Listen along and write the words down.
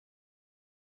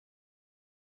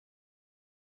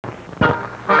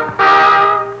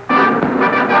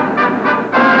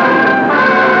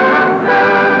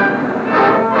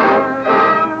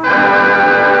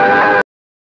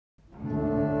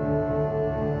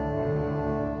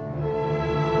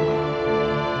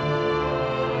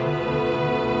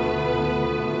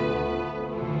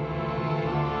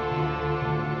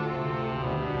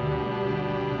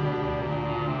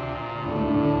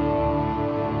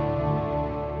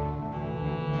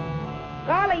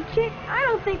Really, Chick, I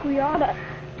don't think we oughta.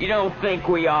 You don't think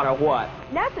we oughta what?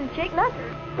 Nothing, Chick, nothing.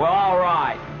 Well, all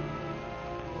right.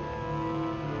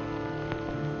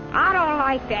 I don't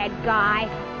like that guy.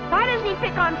 Why doesn't he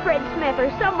pick on Fred Smith or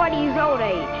somebody his own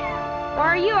age? Why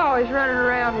are you always running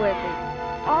around with him?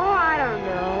 Oh, I don't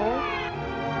know.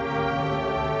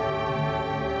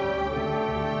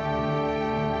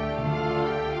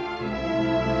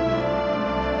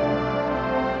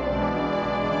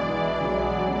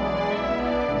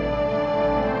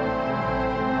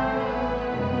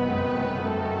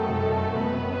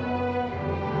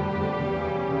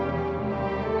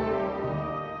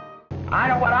 I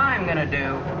know what I'm gonna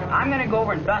do. I'm gonna go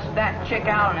over and dust that chick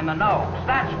Allen in the nose.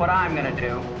 That's what I'm gonna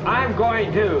do. I'm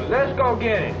going to. Let's go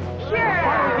get it.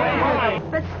 Sure.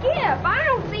 But Skip, I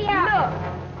don't see how...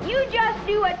 Look, you just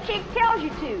do what Chick tells you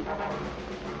to.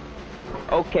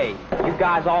 Okay, you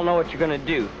guys all know what you're gonna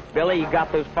do. Billy, you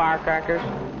got those firecrackers?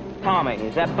 Tommy,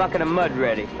 is that bucket of mud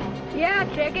ready? Yeah,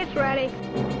 Chick, it's ready.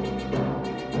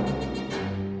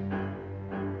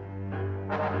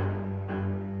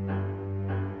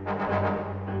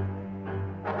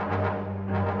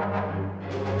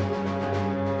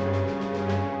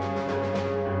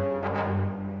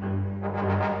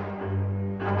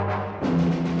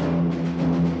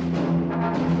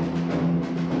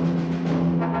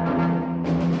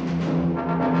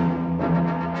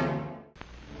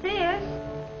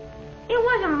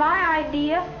 My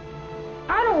idea.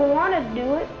 I don't want to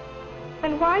do it.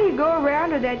 And why do you go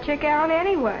around with that chick Allen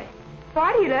anyway?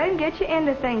 Why do you let him get you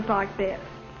into things like this?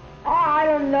 Oh, I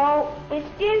don't know. It's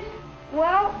just,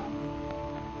 well...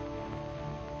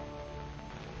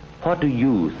 What do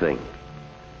you think?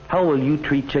 How will you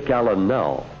treat Chick Allen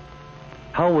now?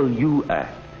 How will you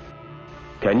act?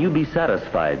 Can you be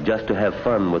satisfied just to have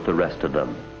fun with the rest of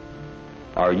them?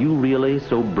 Are you really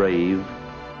so brave